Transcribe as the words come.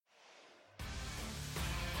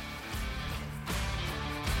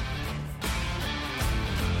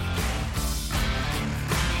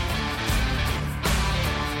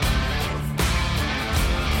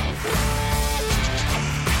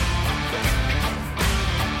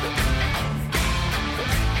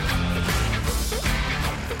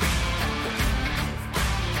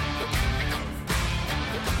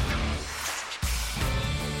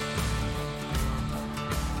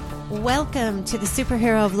Welcome to the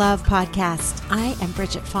Superhero of Love podcast. I am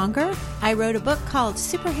Bridget Fonger. I wrote a book called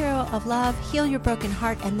Superhero of Love, Heal Your Broken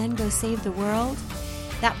Heart and Then Go Save the World.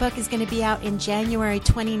 That book is going to be out in January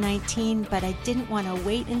 2019, but I didn't want to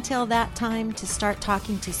wait until that time to start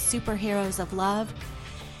talking to superheroes of love.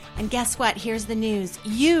 And guess what? Here's the news.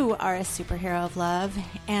 You are a superhero of love.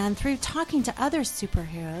 And through talking to other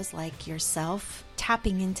superheroes like yourself,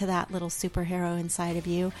 tapping into that little superhero inside of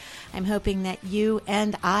you, I'm hoping that you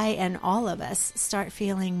and I and all of us start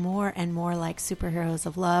feeling more and more like superheroes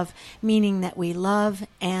of love, meaning that we love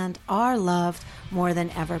and are loved more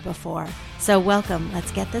than ever before. So welcome.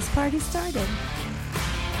 Let's get this party started.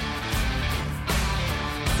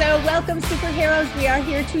 So welcome, superheroes. We are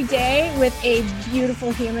here today with a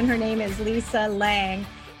beautiful human. Her name is Lisa Lang,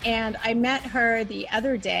 and I met her the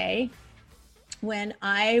other day when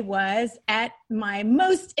I was at my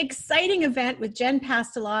most exciting event with Jen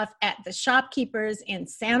Pastiloff at the Shopkeepers in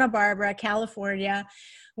Santa Barbara, California.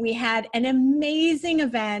 We had an amazing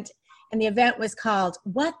event, and the event was called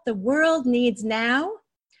What the World Needs Now,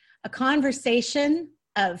 a conversation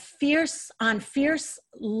of fierce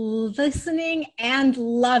listening and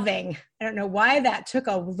loving. I don't know why that took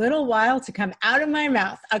a little while to come out of my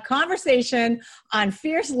mouth. A conversation on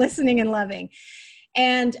fierce listening and loving.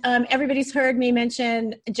 And everybody's heard me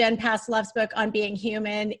mention Jen Pastiloff's book On Being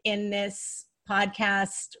Human in this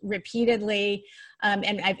podcast repeatedly.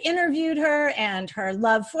 And I've interviewed her, and her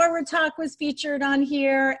Love Forward talk was featured on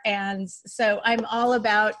here. And so I'm all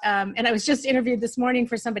about, and I was just interviewed this morning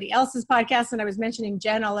for somebody else's podcast, and I was mentioning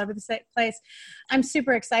Jen all over the place. I'm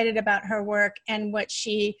super excited about her work and what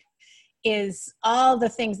she is, all the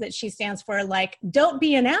things that she stands for, like don't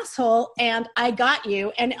be an asshole and I got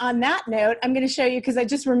you. And on that note, I'm going to show you, because it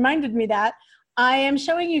just reminded me that I am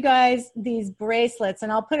showing you guys these bracelets,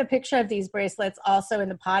 and I'll put a picture of these bracelets also in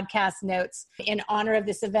the podcast notes in honor of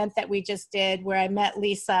this event that we just did where I met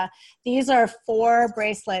Lisa. These are 4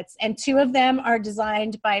 bracelets, and 2 of them are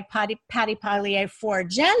designed by Patty Pallier for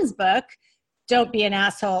Jen's book, Don't Be an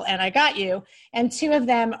Asshole and I Got You. And 2 of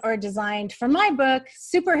them are designed for my book,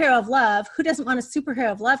 Superhero of Love. Who doesn't want a superhero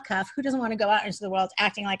of love cuff? Who doesn't want to go out into the world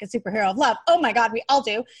acting like a superhero of love? Oh my God, we all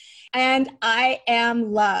do. And I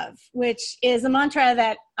am love, which is a mantra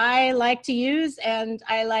that I like to use, and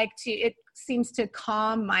it seems to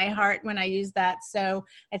calm my heart when I use that. So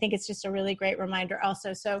I think it's just a really great reminder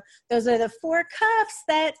also. So those are the 4 cuffs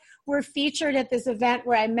that were featured at this event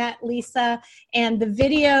where I met Lisa, and the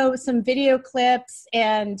video, some video clips,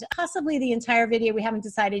 and possibly the entire video, we haven't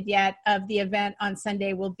decided yet, of the event on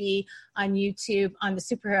Sunday will be on YouTube on the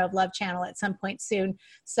Superhero of Love channel at some point soon.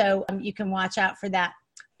 So you can watch out for that.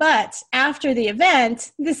 But after the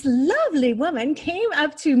event, this lovely woman came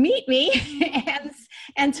up to meet me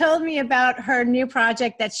and told me about her new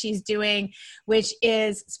project that she's doing, which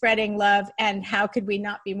is spreading love. And how could we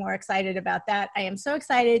not be more excited about that? I am so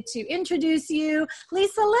excited to introduce you,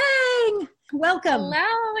 Lisa Lang. Welcome.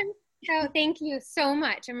 Hello. Oh, thank you so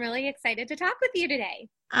much. I'm really excited to talk with you today.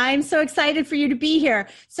 I'm so excited for you to be here.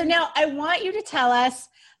 So now I want you to tell us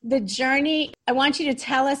the journey. I want you to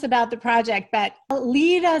tell us about the project, but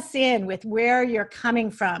lead us in with where you're coming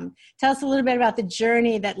from. Tell us a little bit about the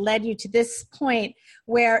journey that led you to this point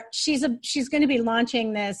where she's going to be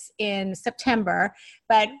launching this in September.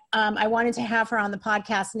 But I wanted to have her on the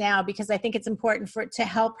podcast now because I think it's important to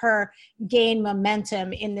help her gain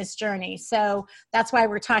momentum in this journey. So that's why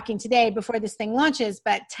we're talking today before this thing launches.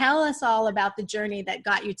 But tell us all about the journey that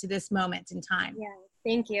got you to this moment in time. Yeah.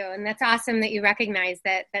 Thank you. And that's awesome that you recognize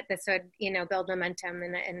that this would, build momentum.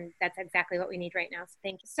 And that's exactly what we need right now. So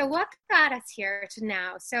thank you. So what got us here to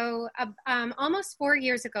now? So almost 4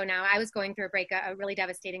 years ago now, I was going through a really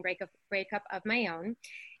devastating breakup of my own.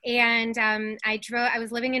 And I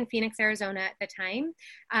was living in Phoenix, Arizona at the time,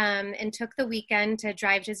 and took the weekend to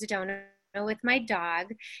drive to Sedona with my dog,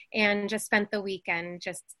 and just spent the weekend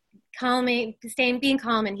just being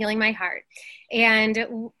calm and healing my heart. And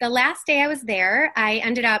the last day I was there, I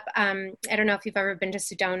ended up, I don't know if you've ever been to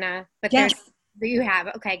Sedona, but yes. You have.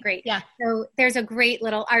 Okay, great. Yeah. So there's a great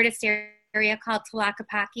little artist area called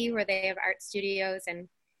Tlaquepaque where they have art studios, and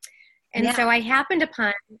so I happened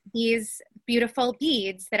upon these beautiful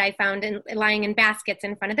beads that I found lying in baskets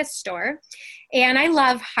in front of the store. And I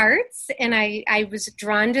love hearts, and I was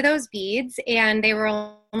drawn to those beads, and they were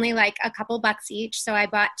only like a couple bucks each. So I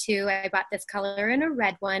bought 2. I bought this color and a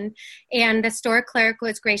red one. And the store clerk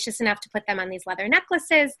was gracious enough to put them on these leather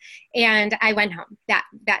necklaces. And I went home that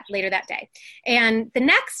later that day. And the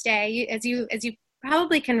next day, as you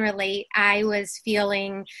probably can relate, I was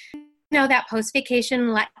feeling that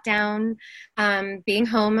post-vacation letdown, being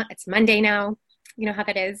home. It's Monday now. you know how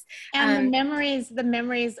that is. And the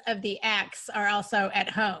memories of the ex are also at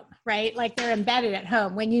home, right? Like they're embedded at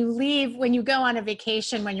home. When you go on a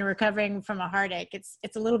vacation, when you're recovering from a heartache,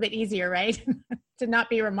 it's a little bit easier, right? To not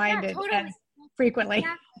be reminded as frequently.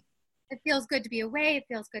 Yeah. It feels good to be away. It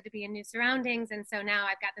feels good to be in new surroundings. And so now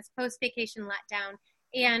I've got this post-vacation letdown,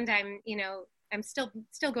 and I'm still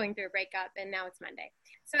going through a breakup, and now it's Monday.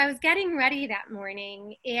 So I was getting ready that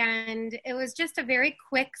morning, and it was just a very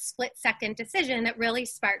quick split-second decision that really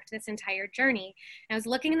sparked this entire journey. I was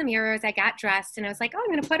looking in the mirror as I got dressed, and I was like, oh,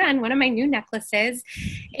 I'm going to put on one of my new necklaces.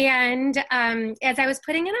 And as I was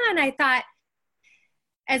putting it on, I thought,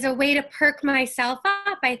 as a way to perk myself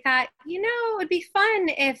up, I thought, it would be fun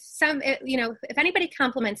if if anybody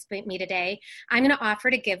compliments me today, I'm going to offer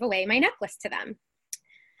to give away my necklace to them.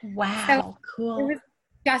 Wow, so cool. It was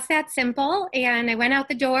just that simple. And I went out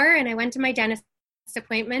the door and I went to my dentist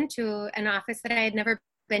appointment, to an office that I had never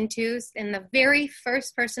been to. And the very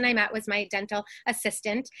first person I met was my dental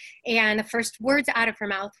assistant. And the first words out of her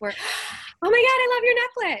mouth were, oh my God, I love your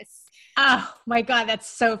necklace. Oh my God, that's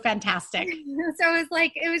so fantastic. So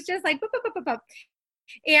it was just like, boop, boop, boop, boop, boop.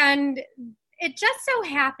 And it just so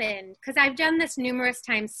happened, because I've done this numerous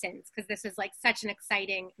times since, because this is like such an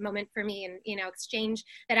exciting moment for me, and, exchange,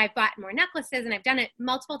 that I've bought more necklaces, and I've done it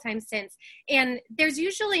multiple times since. And there's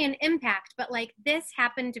usually an impact, but like this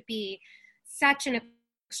happened to be such an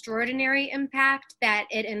extraordinary impact that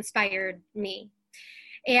it inspired me.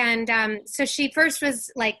 And so she first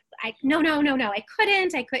was like, no, I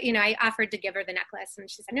couldn't. I offered to give her the necklace, and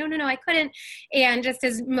she said, no, I couldn't. And just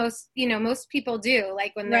as most people do,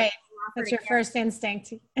 like when they're that's your first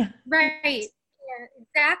instinct. Right. Yeah,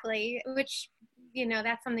 exactly. Which,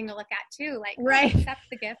 that's something to look at too. Like, right. Accept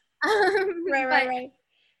the gift. Right.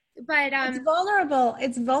 But it's vulnerable.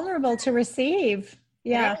 It's vulnerable to receive.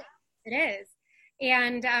 Yeah. It is.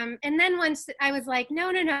 And then once I was like,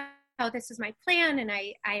 no, this is my plan. And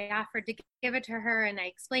I offered to give it to her, and I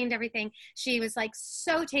explained everything. She was like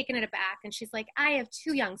so taken aback. And she's like, I have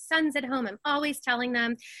 2 young sons at home. I'm always telling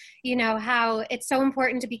them, how it's so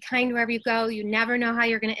important to be kind wherever you go. You never know how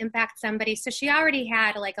you're going to impact somebody. So she already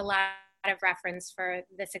had like a lot of reference for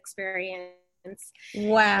this experience.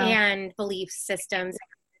 Wow. And belief systems.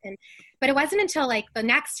 But it wasn't until like the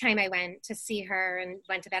next time I went to see her and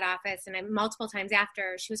went to that office, and multiple times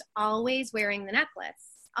after, she was always wearing the necklace.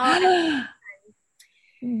 Wow.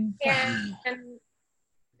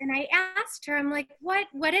 And I asked her, I'm like,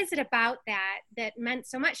 what is it about that meant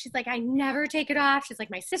so much? She's like, I never take it off. She's like,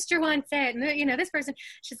 my sister wants it. And this person,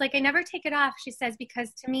 she's like, I never take it off. She says,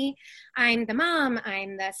 because to me, I'm the mom,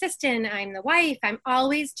 I'm the assistant, I'm the wife. I'm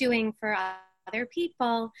always doing for other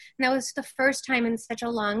people. And that was the first time in such a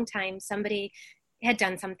long time somebody had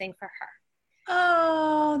done something for her.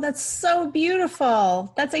 Oh, that's so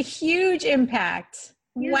beautiful. That's a huge impact.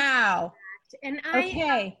 Wow. And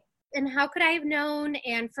and how could I have known?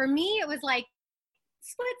 And for me, it was like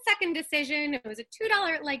split-second decision. It was a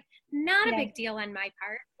 $2, like not a big deal on my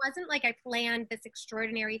part. It wasn't like I planned this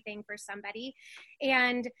extraordinary thing for somebody.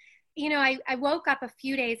 And I woke up a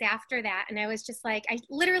few days after that, and I was just like, I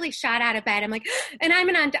literally shot out of bed. I'm like, and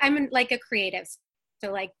I'm like a creative.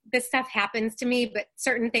 So like this stuff happens to me, but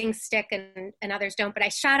certain things stick and others don't. But I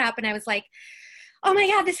shot up and I was like, oh my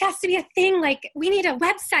God, this has to be a thing. Like we need a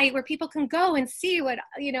website where people can go and see what,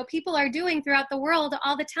 people are doing throughout the world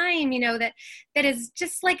all the time, that is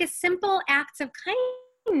just like a simple act of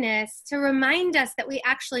kindness to remind us that we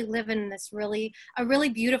actually live in this a really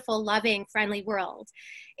beautiful, loving, friendly world.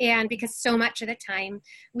 And because so much of the time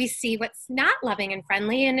we see what's not loving and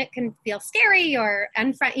friendly, and it can feel scary or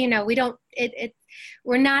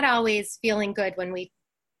we're not always feeling good when we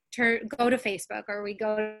go to Facebook or we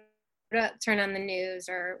go to turn on the news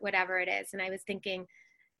or whatever it is. And I was thinking,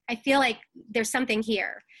 I feel like there's something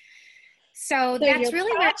here. So that's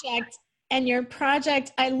really project. And your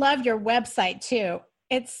project, I love your website too.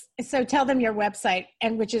 So tell them your website,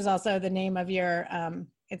 and which is also the name of your,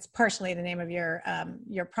 it's partially the name of your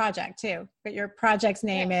project too, but your project's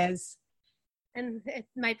name is? And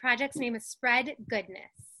my project's name is Spread Goodness.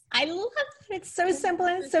 I love it. It's so simple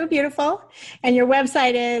and it's so beautiful. And your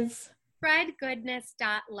website is?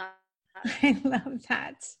 Spreadgoodness.love. I love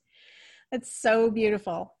that. That's so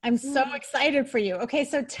beautiful. I'm so excited for you. Okay,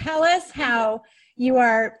 so tell us how you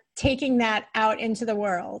are taking that out into the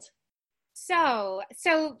world. So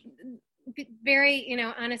very,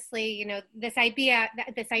 honestly, this idea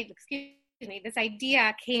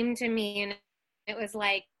came to me, and it was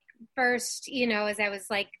like, first, as I was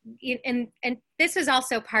like, and this was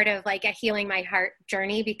also part of like a healing my heart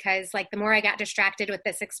journey, because like the more I got distracted with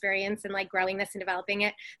this experience and like growing this and developing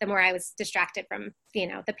it, the more I was distracted from,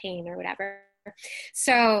 the pain or whatever.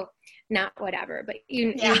 So not whatever, but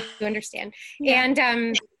you understand. Yeah.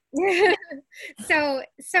 And so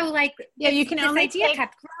like you can only idea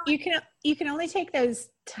kept growing. you can only take those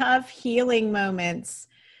tough healing moments,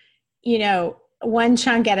 one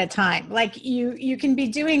chunk at a time. Like you can be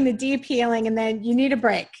doing the deep healing and then you need a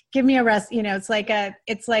break. Give me a rest. It's like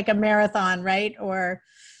a marathon, right? Or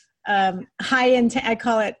I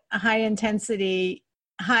call it a high intensity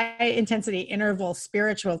interval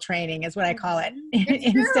spiritual training is what I call it.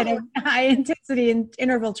 Instead of high intensity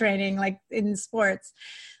interval training, like in sports.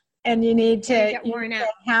 And you need to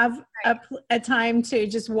have a time to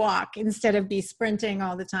just walk instead of be sprinting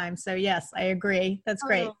all the time. So yes, I agree. That's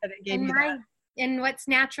great that it gave you that. And what's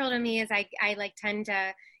natural to me is I like tend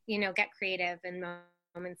to, get creative in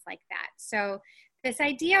moments like that. So this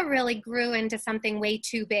idea really grew into something way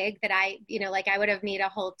too big that I would have needed a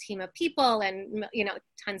whole team of people and,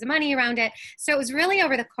 tons of money around it. So it was really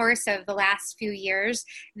over the course of the last few years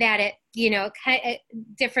that it,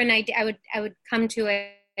 different idea, I would come to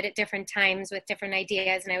it at different times with different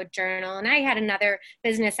ideas, and I would journal. And I had another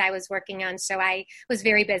business I was working on, so I was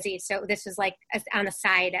very busy. So this was like on the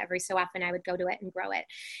side. Every so often I would go to it and grow it.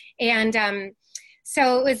 And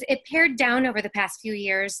so it pared down over the past few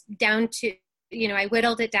years down to, I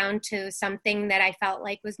whittled it down to something that I felt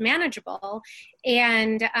like was manageable.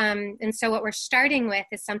 And so what we're starting with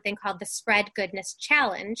is something called the Spread Goodness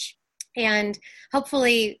Challenge. And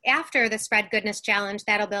hopefully after the Spread Goodness Challenge,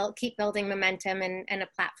 that'll keep building momentum and a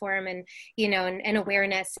platform and, and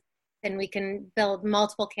awareness. And we can build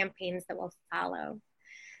multiple campaigns that will follow.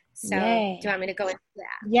 So Yay. Do you want me to go into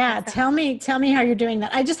that? Yeah. Tell me how you're doing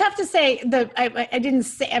that. I just have to say I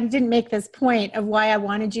didn't make this point of why I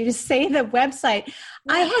wanted you to say the website.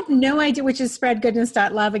 Yeah. I had no idea, which is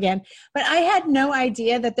spreadgoodness.love again, but I had no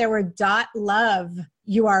idea that there were .love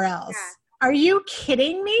URLs. Yeah. Are you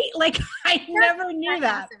kidding me? Like I never knew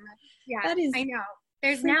that. Awesome. Yeah, I know.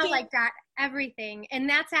 There's now like everything. And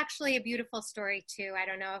that's actually a beautiful story too. I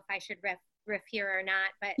don't know if I should riff here or not,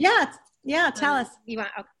 but yeah. Tell us. You want?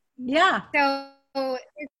 Okay. Yeah. So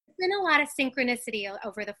it's been a lot of synchronicity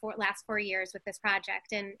over the last 4 years with this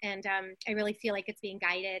project. And I really feel like it's being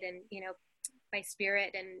guided and, by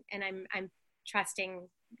spirit and I'm trusting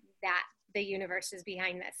that the universe is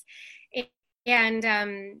behind this.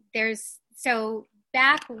 And so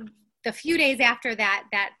back the few days after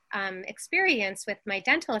that experience with my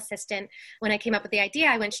dental assistant, when I came up with the idea,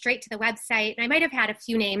 I went straight to the website, and I might have had a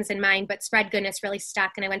few names in mind, but Spread Goodness really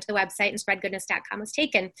stuck, and I went to the website and spreadgoodness.com was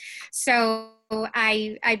taken. So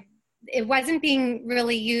it wasn't being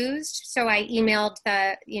really used. So I emailed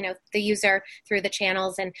the user through the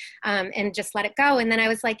channels and just let it go. And then I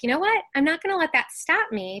was like, you know what? I'm not going to let that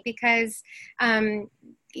stop me because,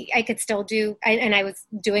 I could still and I was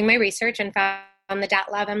doing my research and found the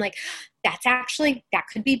 .love. I'm like, that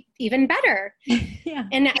could be even better. Yeah.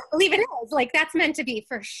 And I believe it is. Like that's meant to be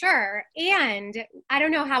for sure. And I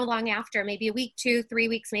don't know how long after, maybe a week, 2, 3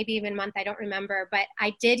 weeks, maybe even a month. I don't remember, but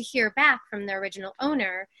I did hear back from the original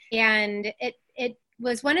owner, and it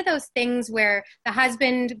was one of those things where the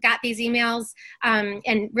husband got these emails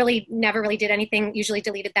and really never really did anything, usually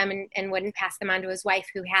deleted them and wouldn't pass them on to his wife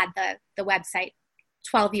who had the website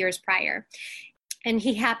 12 years prior. And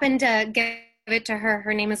he happened to give it to her.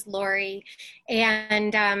 Her name is Lori.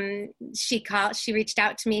 And she reached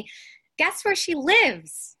out to me. Guess where she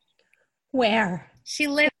lives? Where? She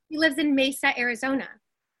lives in Mesa, Arizona.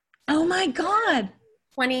 Oh my God.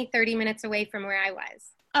 20, 30 minutes away from where I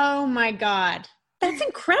was. Oh my God. That's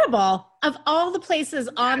incredible. Of all the places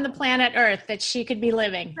on the planet Earth that she could be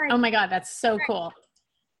living. Right. Oh my God. That's so cool.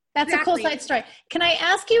 That's exactly. A cool side story. Can I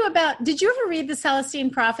ask you did you ever read the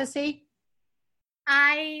Celestine Prophecy?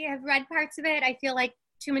 I have read parts of it. I feel like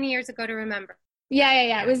too many years ago to remember.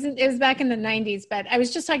 Yeah. It was back in the 90s, but I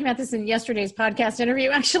was just talking about this in yesterday's podcast interview,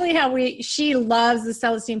 actually, how she loves the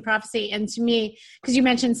Celestine Prophecy. And to me, because you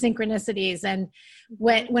mentioned synchronicities, and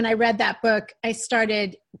when I read that book, I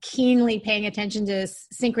started keenly paying attention to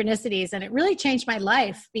synchronicities, and it really changed my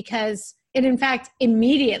life because it, in fact,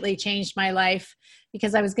 immediately changed my life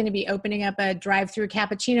because I was going to be opening up a drive-through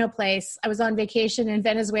cappuccino place. I was on vacation in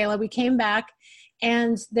Venezuela. We came back,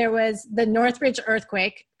 and there was the Northridge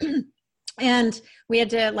earthquake, and we had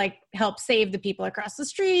to help save the people across the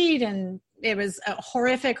street, and it was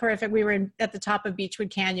horrific. We were at the top of Beechwood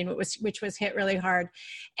Canyon, which was hit really hard,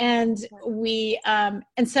 and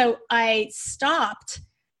so I stopped.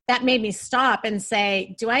 That made me stop and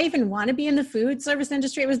say, do I even want to be in the food service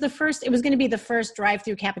industry? It was going to be the first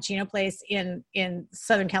drive-through cappuccino place in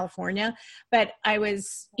Southern California. But I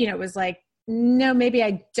was, it was like no, maybe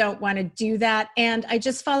I don't want to do that. And I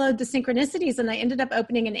just followed the synchronicities and I ended up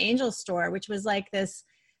opening an angel store, which was like this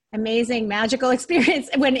amazing magical experience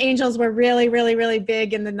when angels were really, really, really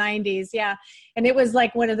big in the 90s. Yeah. And it was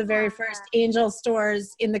like one of the very first angel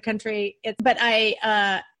stores in the country. But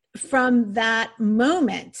from that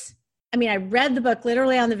moment, I mean, I read the book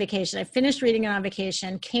literally on the vacation. I finished reading it on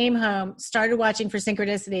vacation, came home, started watching for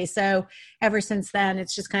synchronicity. So ever since then,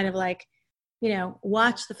 it's just kind of like,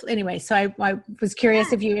 watch anyway. So I was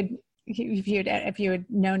curious if you had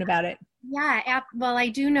known about it. Yeah. Well, I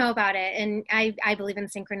do know about it. And I believe in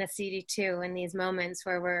synchronicity too, in these moments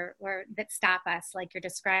where that stop us, like you're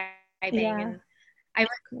describing. Yeah. And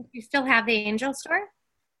you still have the angel store?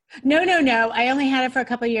 No. I only had it for a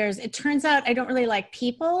couple of years. It turns out I don't really like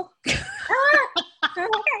people. Okay.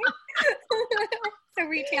 So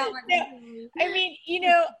retail. No, I mean,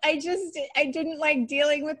 I didn't like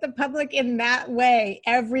dealing with the public in that way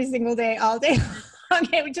every single day, all day long.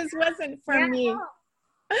 It just wasn't for me.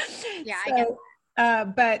 Yeah, so, I get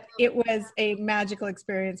that. But it was a magical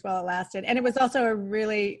experience while it lasted. And it was also a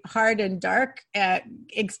really hard and dark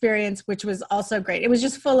experience, which was also great. It was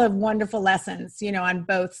just full of wonderful lessons, on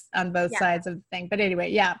both sides of the thing. But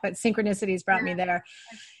anyway, but synchronicities brought me there.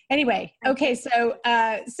 Anyway, okay, so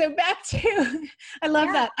back to, I love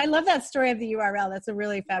that. I love that story of the URL. That's a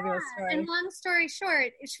really fabulous story. And long story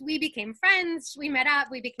short, we became friends. We met up.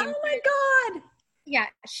 We became. Oh my God. Yeah,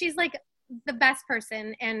 she's like the best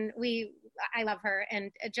person, and I love her.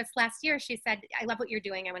 And just last year, she said, "I love what you're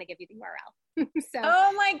doing. I want to give you the URL." So.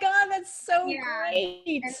 Oh my God, that's so great.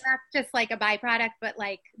 And that's just like a byproduct, but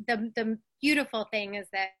like the beautiful thing is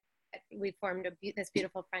that we formed this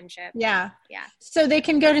beautiful friendship. Yeah. Yeah. So they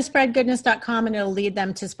can go to spreadgoodness.com and it'll lead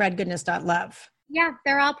them to spreadgoodness.love. Yeah.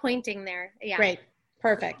 They're all pointing there. Yeah. Great.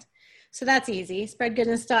 Perfect. So that's easy. But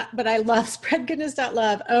I love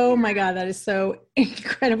spreadgoodness.love. Oh my God. That is so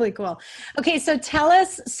incredibly cool. Okay. So tell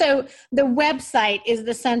us, so the website is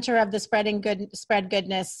the center of the Spread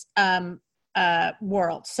Goodness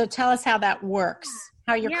world. So tell us how that works,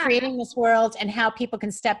 how you're creating this world and how people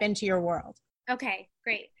can step into your world. Okay,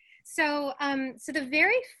 great. So, the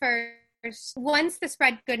very first, once the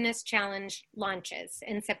Spread Goodness Challenge launches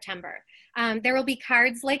in September, there will be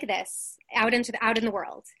cards like this out in the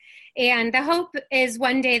world. And the hope is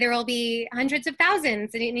one day there will be hundreds of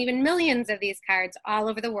thousands and even millions of these cards all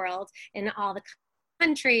over the world in all the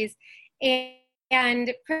countries.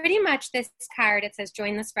 And pretty much this card, it says,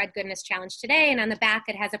 join the Spread Goodness Challenge today. And on the back,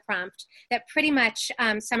 it has a prompt that pretty much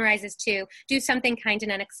summarizes to do something kind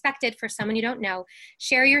and unexpected for someone you don't know.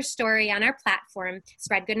 Share your story on our platform,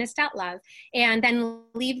 spreadgoodness.love, and then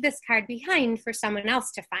leave this card behind for someone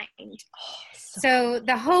else to find. So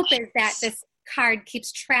the hope is that this card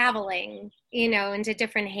keeps traveling, into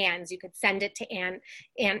different hands. You could send it to Aunt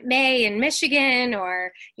May in Michigan,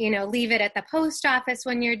 or, leave it at the post office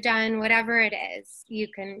when you're done, whatever it is, you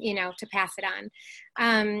can, to pass it on.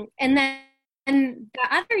 And the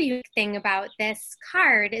other unique thing about this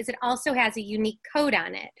card is it also has a unique code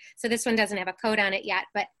on it. So this one doesn't have a code on it yet,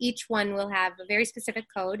 but each one will have a very specific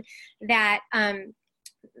code that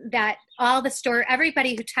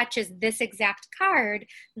everybody who touches this exact card,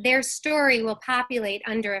 their story will populate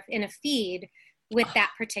in a feed with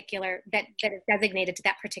that particular, that is designated to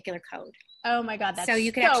that particular code. Oh my God, that's so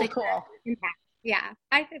you can actually cool. Impact. Yeah,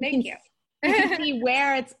 thank you. You can see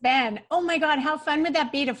where it's been. Oh my God, how fun would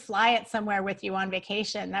that be to fly it somewhere with you on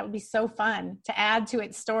vacation? That would be so fun to add to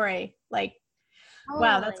its story. Like,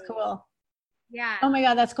 wow, that's cool. Yeah. Oh my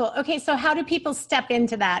God, that's cool. Okay, so how do people step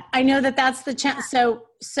into that? I know that's the chance.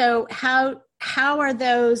 So how are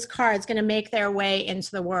those cards going to make their way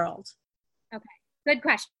into the world? Okay, good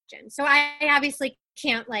question. So I obviously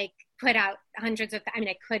can't put out hundreds of.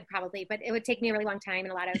 I could probably, but it would take me a really long time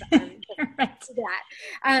and a lot of right. that.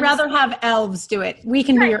 I'd rather have elves do it. We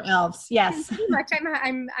can be your elves. Yes. Pretty much.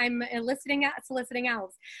 I'm soliciting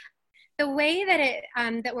elves. The way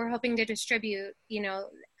that we're hoping to distribute,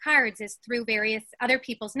 cards is through various other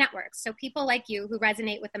people's networks. So people like you who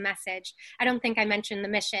resonate with the message. I don't think I mentioned the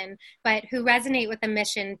mission, but who resonate with the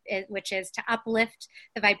mission, which is to uplift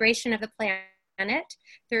the vibration of the planet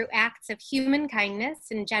through acts of human kindness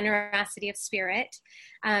and generosity of spirit.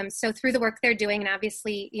 So through the work they're doing, and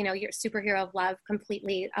obviously, your Superhero of Love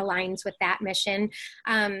completely aligns with that mission.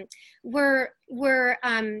 We're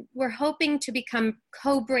hoping to become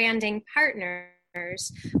co-branding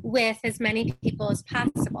partners with as many people as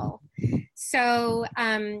possible. So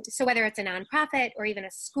whether it's a nonprofit or even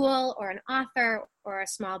a school or an author or a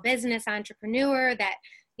small business entrepreneur that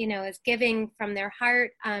is giving from their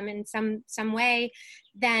heart in some way,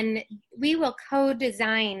 then we will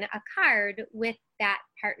co-design a card with that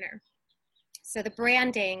partner. So the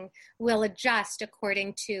branding will adjust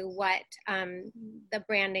according to what the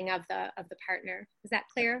branding of the partner. Is that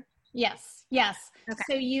clear? Yes. Yes. Okay.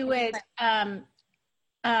 So you would,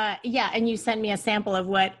 yeah. And you sent me a sample of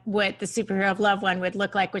what the Superhero of Love one would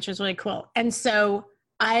look like, which was really cool. And so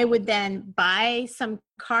I would then buy some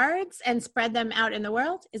cards and spread them out in the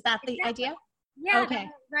world. Is that the idea? Yeah, okay.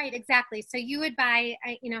 Right, exactly. So you would buy,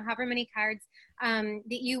 however many cards that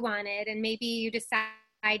you wanted, and maybe you decide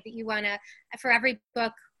that you want to, for every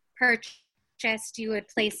book purchased, you would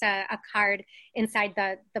place a card inside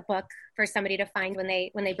the book for somebody to find when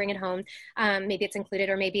they bring it home. Maybe it's included,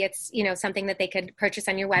 or maybe it's something that they could purchase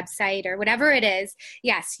on your website, or whatever it is.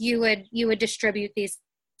 Yes, you would distribute these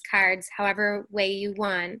cards however way you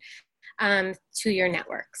want to your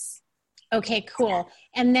networks. Okay, cool.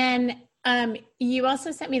 And then you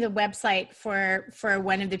also sent me the website for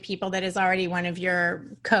one of the people that is already one of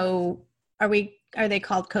your are they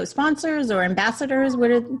called co-sponsors or ambassadors?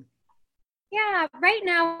 Yeah, right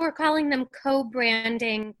now we're calling them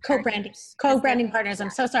co-branding partners. I'm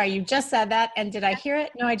so sorry. You just said that. And did I hear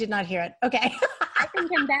it? No, I did not hear it. Okay. I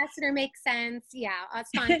think ambassador makes sense. Yeah. A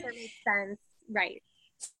sponsor makes sense. Right.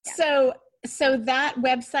 Yeah. So that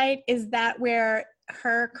website, is that where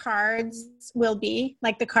her cards will be?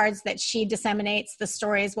 Like the cards that she disseminates, the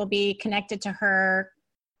stories will be connected to her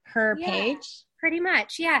page? Pretty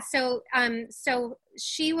much. Yeah. So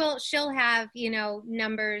she'll have,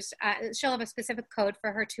 numbers, she'll have a specific code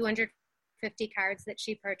for her 250 cards that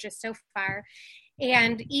she purchased so far.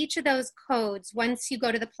 And each of those codes, once you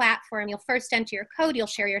go to the platform, you'll first enter your code, you'll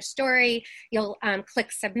share your story, you'll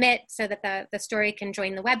click submit so that the story can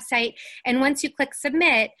join the website. And once you click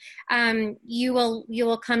submit, you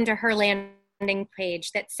will come to her landing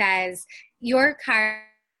page that says, your card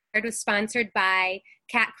was sponsored by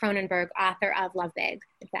Kat Cronenberg, author of Love Big.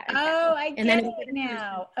 I get it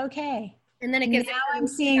now. Okay. And then it gives. Now I'm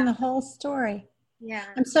seeing the whole story. Yeah.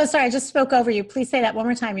 I'm so sorry. I just spoke over you. Please say that one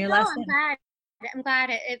more time. Your last name. I'm glad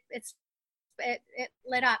it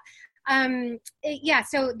lit up.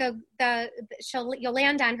 So you'll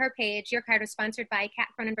land on her page. Your card was sponsored by Kat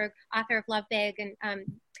Cronenberg, author of Love Big,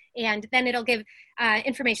 and then it'll give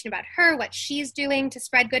information about her, what she's doing to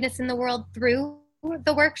spread goodness in the world through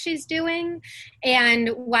the work she's doing, and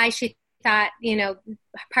why she thought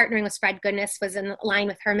partnering with Spread Goodness was in line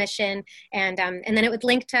with her mission, and then it would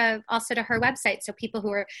link also to her website, so people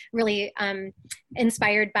who are really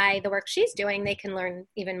inspired by the work she's doing, they can learn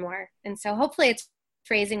even more. And so hopefully it's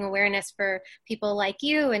raising awareness for people like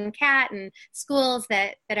you and Kat and schools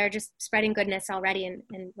that are just spreading goodness already in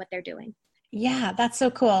what they're doing. Yeah, that's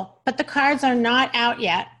so cool. But the cards are not out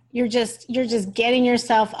yet. You're just getting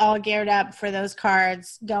yourself all geared up for those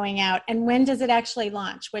cards going out. And when does it actually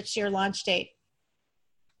launch? What's your launch date?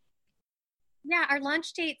 Yeah, our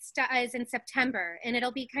launch date is in September, and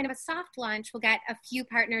it'll be kind of a soft launch. We'll get a few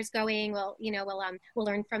partners going. We'll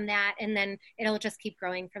learn from that, and then it'll just keep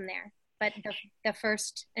growing from there. But the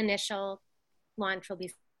first initial launch will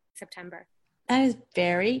be September. That is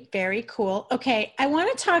very, very cool. Okay, I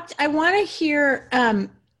want to hear.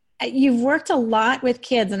 You've worked a lot with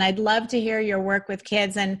kids, and I'd love to hear your work with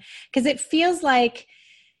kids, and because it feels like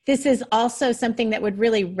this is also something that would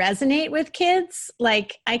really resonate with kids.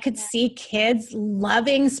 Like I could see kids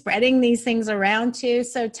loving spreading these things around too.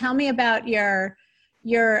 So tell me about the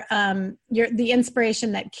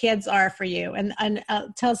inspiration that kids are for you, and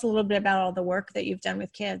tell us a little bit about all the work that you've done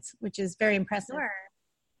with kids, which is very impressive. Sure.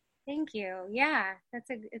 Thank you. Yeah,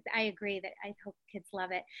 I agree that I hope kids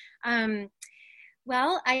love it.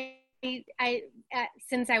 Well, I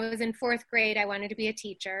since I was in fourth grade, I wanted to be a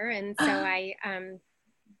teacher. And so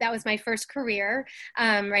that was my first career.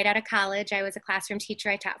 Right out of college, I was a classroom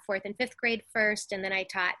teacher. I taught fourth and fifth grade first, and then I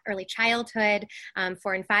taught early childhood,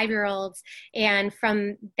 4 and 5-year-olds. And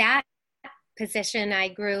from that position, I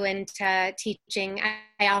grew into teaching.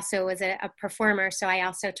 I also was a performer, so I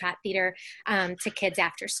also taught theater to kids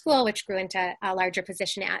after school, which grew into a larger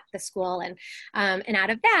position at the school. And out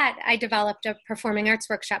of that, I developed a performing arts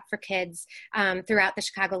workshop for kids throughout the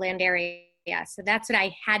Chicagoland area. So that's what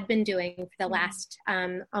I had been doing for the last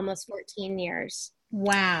almost 14 years.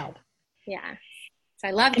 Wow. Yeah. So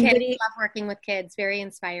I love kids, love working with kids, very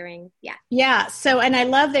inspiring. Yeah. Yeah. So, and I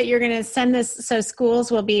love that you're going to send this, so schools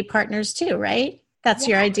will be partners too, right? That's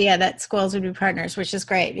your idea, that schools would be partners, which is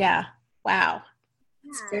great. Yeah. Wow.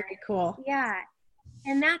 It's very cool. Yeah.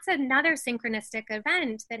 And that's another synchronistic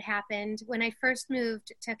event that happened when I first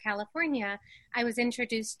moved to California. I was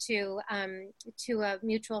introduced to a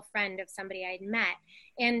mutual friend of somebody I'd met,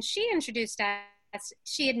 and she introduced us.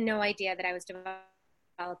 She had no idea that I was developing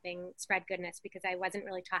developing Spread Goodness because I wasn't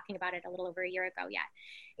really talking about it a little over a year ago yet.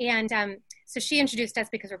 And so she introduced us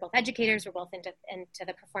because we're both educators, we're both into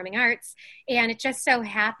the performing arts. And it just so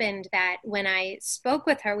happened that when I spoke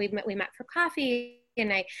with her, we met for coffee.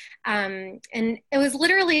 And and it was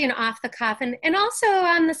literally an off the cuff. And also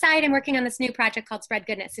on the side, I'm working on this new project called Spread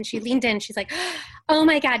Goodness. And she leaned in, she's like, oh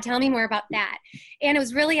my God, tell me more about that. And it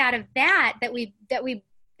was really out of that we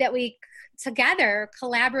together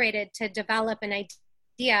collaborated to develop an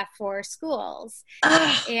idea for schools.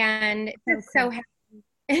 And it's so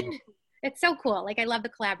cool. Like, I love the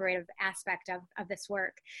collaborative aspect of this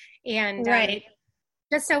work. And right.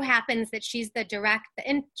 Just so happens that she was the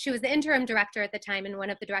interim director at the time and one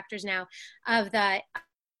of the directors now of the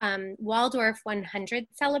Waldorf 100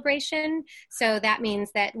 celebration. So that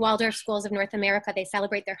means that Waldorf Schools of North America, they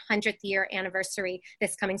celebrate their 100th year anniversary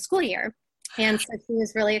this coming school year. And so she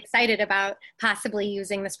was really excited about possibly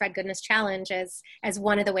using the Spread Goodness Challenge as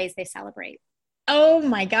one of the ways they celebrate. Oh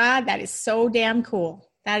my God, that is so damn cool.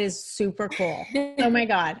 That is super cool. Oh my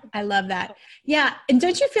God. I love that. Yeah. And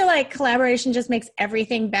don't you feel like collaboration just makes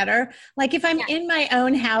everything better? Like if I'm in my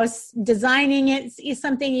own house designing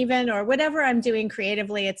something even, or whatever I'm doing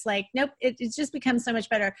creatively, it's like, nope, it just becomes so much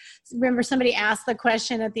better. Remember somebody asked the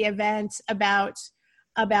question at the event about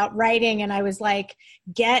writing, and I was like,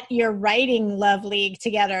 get your writing love league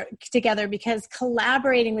together because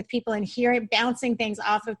collaborating with people and bouncing things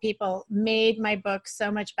off of people made my book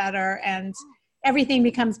so much better, and everything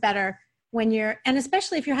becomes better when and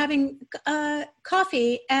especially if you're having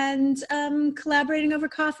coffee and collaborating over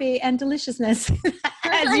coffee and deliciousness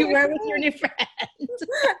as you were with your new friend.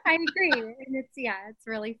 I agree. And it's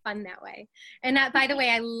really fun that way. And by the way,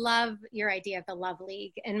 I love your idea of the Love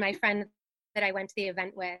League. And my friend that I went to the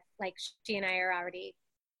event with, like, she and I are already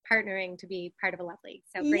partnering to be part of a Love League.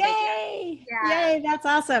 So great idea. Yeah. Yay, that's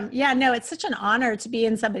awesome. Yeah, no, it's such an honor to be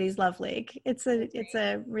in somebody's Love League. It's a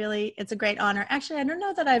great honor. Actually, I don't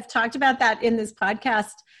know that I've talked about that in this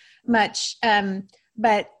podcast much,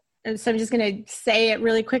 but so I'm just going to say it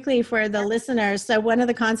really quickly for the listeners. So one of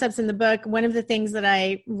the concepts in the book, one of the things that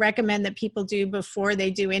I recommend that people do before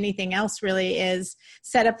they do anything else really is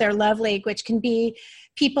set up their Love League, which can be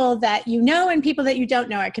people that you know and people that you don't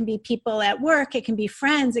know. It can be people at work. It can be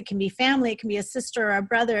friends. It can be family. It can be a sister or a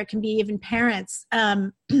brother. It can be even parents.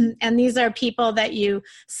 And these are people that you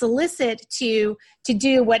solicit to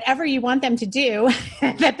do whatever you want them to do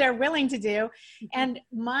that they're willing to do. And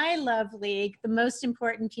my Love League, the most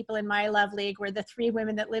important people in my Love League were the 3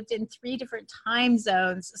 women that lived in 3 different time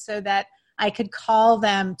zones so that I could call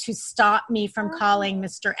them to stop me from calling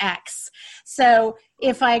Mr. X. So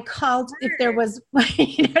if there was,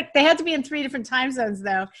 they had to be in 3 different time zones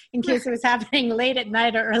though, in case it was happening late at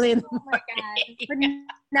night or early in the morning. Oh my God. Would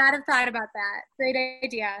not have thought about that. Great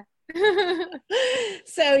idea.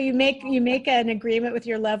 So you make an agreement with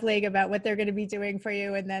your Love League about what they're going to be doing for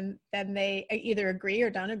you, and then they either agree or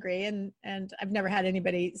don't agree. And I've never had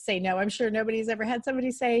anybody say no. I'm sure nobody's ever had somebody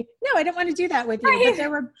say, no, I don't want to do that with you. Right. But there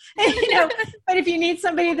were, but if you need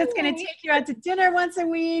somebody that's going to take you out to dinner once a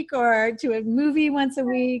week or to a movie once a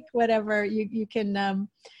week, whatever, you can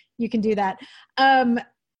do that.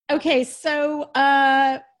 Okay. So,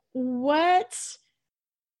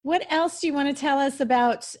 what else do you want to tell us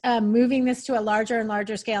about moving this to a larger and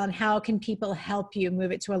larger scale, and how can people help you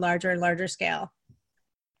move it to a larger and larger scale?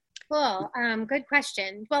 Cool. Good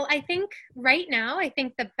question. Well, I think right now,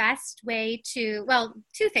 the best way 2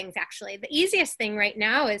 things actually. The easiest thing right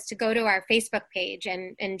now is to go to our Facebook page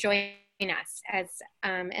and join us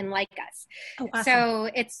and like us. Oh, awesome. So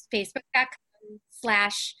it's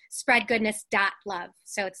facebook.com/spreadgoodness.love.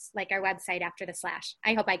 So it's like our website after the slash.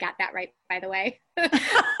 I hope I got that right, by the way. It's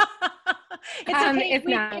okay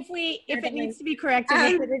if it needs to be corrected,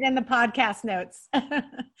 we'll put it in the podcast notes.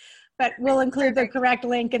 But we'll include the correct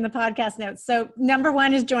link in the podcast notes. So number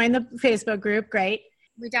 1 is join the Facebook group. Great.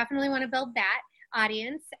 We definitely want to build that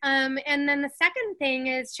audience. And then the second thing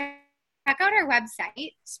is check out our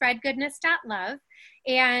website, spreadgoodness.love.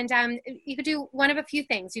 And you could do one of a few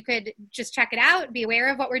things. You could just check it out, be aware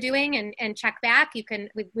of what we're doing, and check back.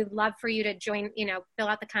 We'd love for you to join, fill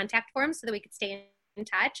out the contact form so that we could stay in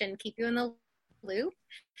touch and keep you in the loop.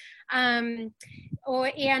 And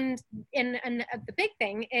the big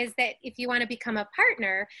thing is that if you want to become a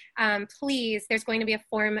partner, please, there's going to be a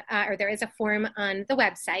form, or there is a form on the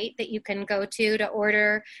website that you can go to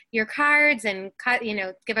order your cards and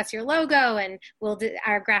give us your logo, and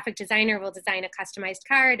our graphic designer will design a customized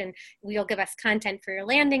card, and you'll give us content for your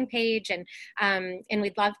landing page. And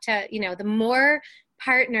we'd love to, the more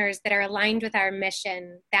partners that are aligned with our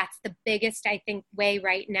mission, that's the biggest, I think, way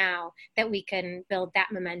right now that we can build that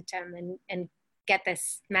momentum and get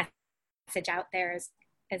this message out there as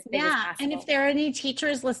big as possible. And if there are any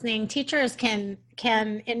teachers listening, teachers can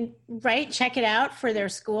check it out for their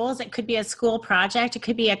schools. It could be a school project. It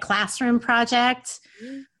could be a classroom project.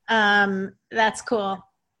 That's cool.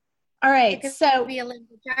 All right. So be a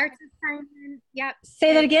language arts assignment. Yep.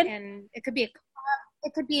 Say that again. And it could be a club.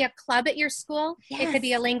 It could be a club at your school. Yes. It could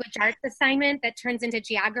be a language arts assignment that turns into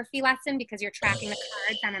geography lesson because you're tracking the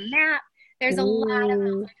cards on a map. There's a lot of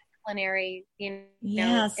disciplinary,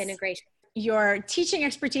 integration. Your teaching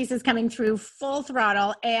expertise is coming through full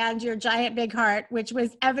throttle, and your giant big heart, which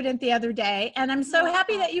was evident the other day. And I'm so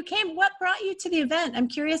happy that you came. What brought you to the event? I'm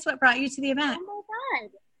curious what brought you to the event. Oh my God.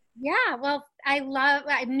 Yeah, well,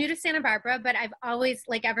 I'm new to Santa Barbara, but I've always,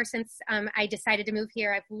 ever since I decided to move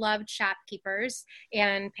here, I've loved Shopkeepers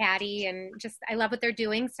and Patty, and I love what they're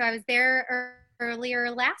doing. So I was there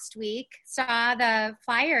earlier last week, saw the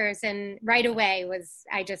flyers, and right away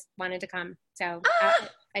I just wanted to come. So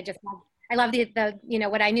I love the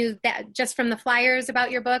what I knew that just from the flyers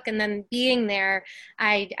about your book, and then being there,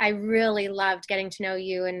 I really loved getting to know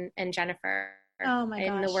you and Jennifer. Oh my gosh.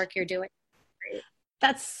 And the work you're doing.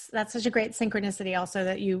 That's such a great synchronicity also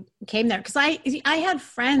that you came there. Because I had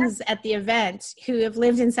friends at the event who have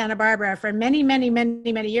lived in Santa Barbara for many, many,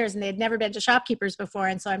 many, many years, and they had never been to Shopkeepers before.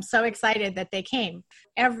 And so I'm so excited that they came.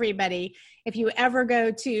 Everybody, if you ever go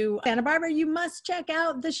to Santa Barbara, you must check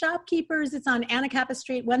out the Shopkeepers. It's on Anacapa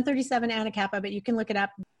Street, 137 Anacapa, but you can look it up.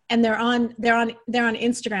 And they're on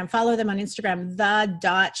Instagram. Follow them on Instagram,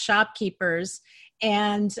 the.shopkeepers.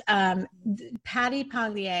 And Patty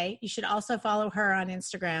Paglier, you should also follow her on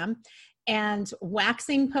Instagram. And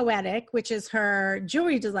Waxing Poetic, which is her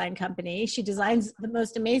jewelry design company. She designs the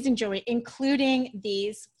most amazing jewelry, including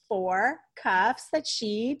these 4 cuffs that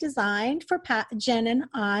she designed for Jen and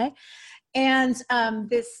I. And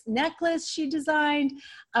this necklace she designed.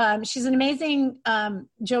 She's an amazing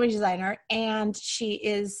jewelry designer, and she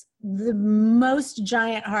is the most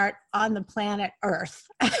giant heart on the planet Earth.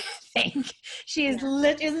 I think she is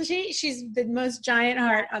isn't she? She's the most giant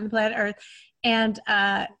heart on the planet Earth. And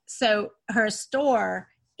so her store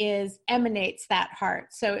emanates that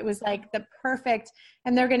heart. So it was like the perfect,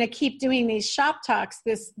 and they're going to keep doing these shop talks,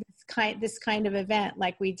 this kind of event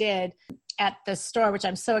like we did at the store, which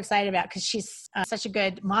I'm so excited about because she's such a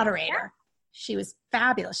good moderator. She was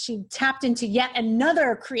fabulous. She tapped into yet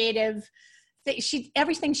another creative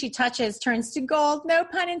everything she touches turns to gold, no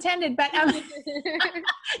pun intended, but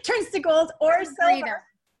turns to gold or silver.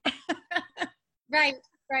 Right.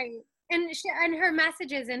 And her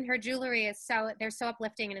messages and her jewelry they're so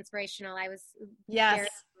uplifting and inspirational.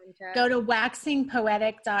 Go to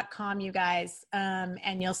waxingpoetic.com, you guys,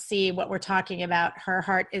 and you'll see what we're talking about. Her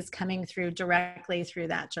heart is coming through directly through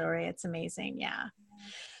that jewelry. It's amazing. Yeah.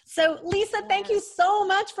 So Lisa, thank you so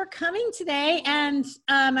much for coming today. And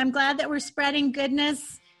I'm glad that we're spreading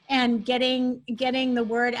goodness and getting the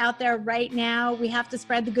word out there right now. We have to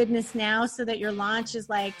spread the goodness now so that your launch is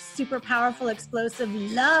like super powerful, explosive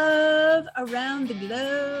love around the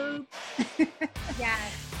globe.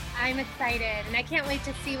 Yes, I'm excited. And I can't wait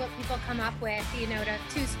to see what people come up with,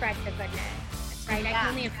 to spread the goodness. Right? Yeah. I can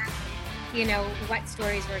only imagine, what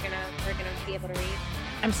stories we're gonna be able to read.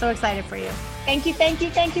 I'm so excited for you. Thank you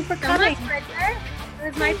for coming. So much, Bridget. It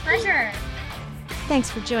was my pleasure.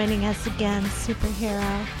 Thanks for joining us again,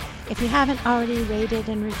 Superhero. If you haven't already rated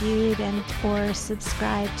and reviewed or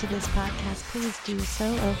subscribed to this podcast, please do so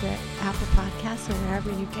over at Apple Podcasts or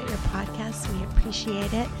wherever you get your podcasts. We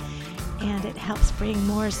appreciate it. And it helps bring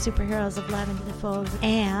more superheroes of love into the fold.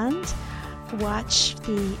 And watch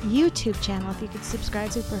the YouTube channel. If you could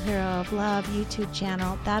subscribe to Superhero of Love YouTube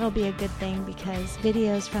channel, that'll be a good thing because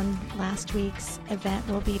videos from last week's event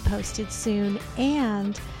will be posted soon,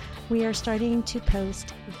 and we are starting to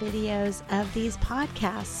post videos of these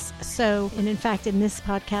podcasts. And in fact, in this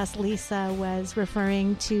podcast, Lisa was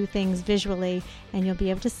referring to things visually, and you'll be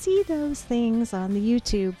able to see those things on the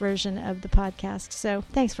YouTube version of the podcast. So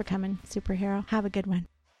thanks for coming, Superhero. Have a good one.